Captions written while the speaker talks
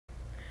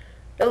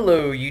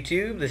Hello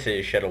YouTube, this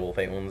is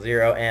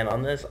ShadowWolf810, and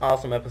on this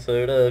awesome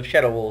episode of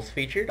ShadowWolfs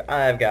Featured,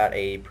 I've got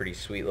a pretty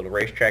sweet little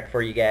racetrack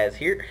for you guys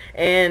here,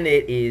 and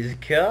it is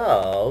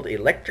called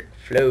Electric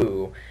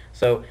Flow.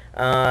 So,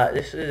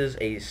 this is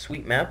a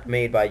sweet map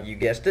made by, you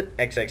guessed it,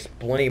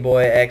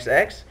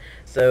 xXblinnyboyXx.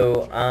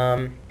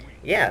 So,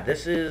 yeah,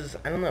 this is,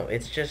 I don't know,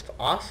 it's just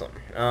awesome.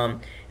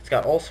 It's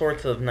got all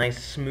sorts of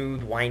nice,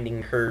 smooth,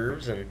 winding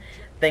curves and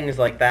things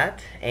like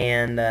that,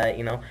 and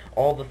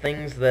all the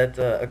things that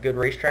a good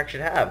racetrack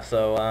should have.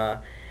 So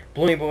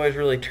Bloony Boy's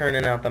really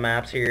turning out the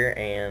maps here,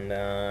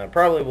 and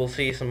probably we'll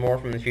see some more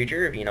from the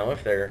future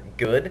if they're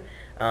good.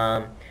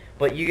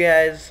 But you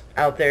guys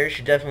out there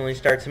should definitely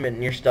start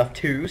submitting your stuff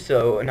too,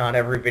 so not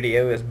every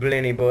video is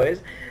Bloony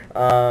Boy's.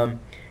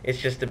 It's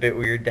just a bit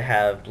weird to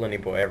have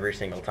Bloony Boy every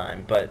single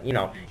time, but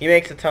he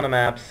makes a ton of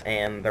maps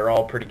and they're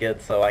all pretty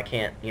good, so I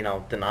can't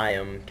deny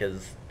him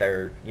because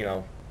they're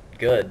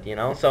good,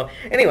 So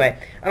anyway,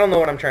 I don't know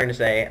what I'm trying to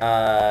say.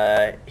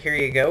 Here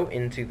you go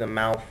into the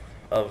mouth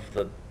of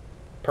the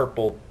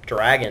purple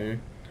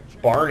dragon,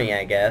 Barney,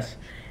 I guess,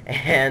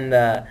 and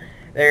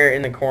there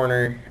in the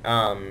corner,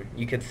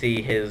 you could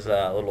see his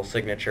little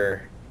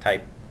signature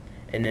type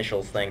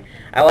initials thing.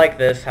 I like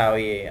this, how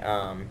he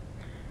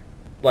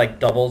like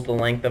doubles the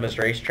length of his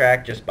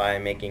racetrack just by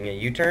making a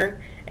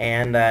U-turn.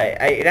 And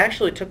it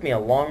actually took me a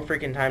long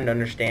freaking time to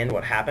understand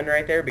what happened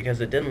right there,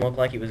 because it didn't look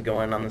like he was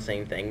going on the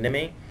same thing to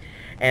me.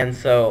 And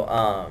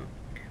so,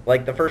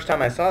 like, the first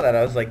time I saw that,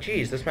 I was like,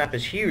 geez, this map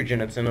is huge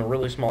and it's in a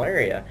really small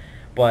area.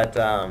 But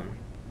I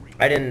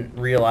didn't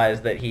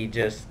realize that he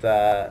just,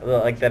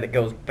 like, that it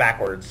goes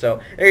backwards. So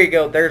there you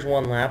go, there's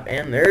one lap,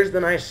 and there's the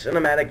nice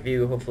cinematic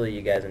view. Hopefully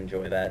you guys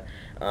enjoy that.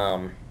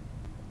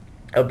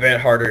 A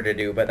bit harder to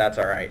do, but that's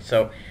alright.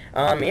 So,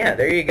 yeah,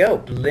 there you go.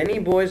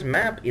 Bloony Boy's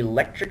map,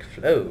 Electric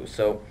Flow.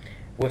 So,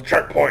 with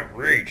checkpoint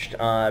reached,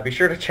 be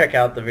sure to check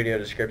out the video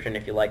description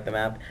if you like the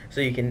map, so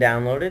you can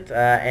download it,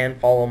 and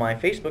follow my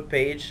Facebook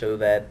page so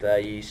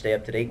that you stay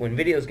up to date when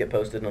videos get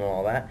posted and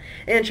all that.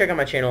 And check out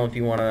my channel if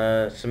you want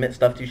to submit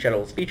stuff to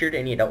ShadowWolfs Featured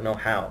and you don't know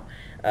how.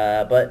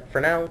 But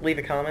for now, leave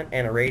a comment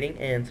and a rating,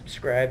 and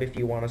subscribe if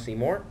you want to see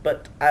more.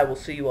 But I will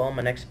see you all in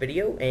my next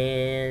video,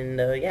 and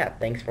yeah,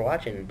 thanks for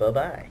watching.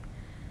 Bye-bye.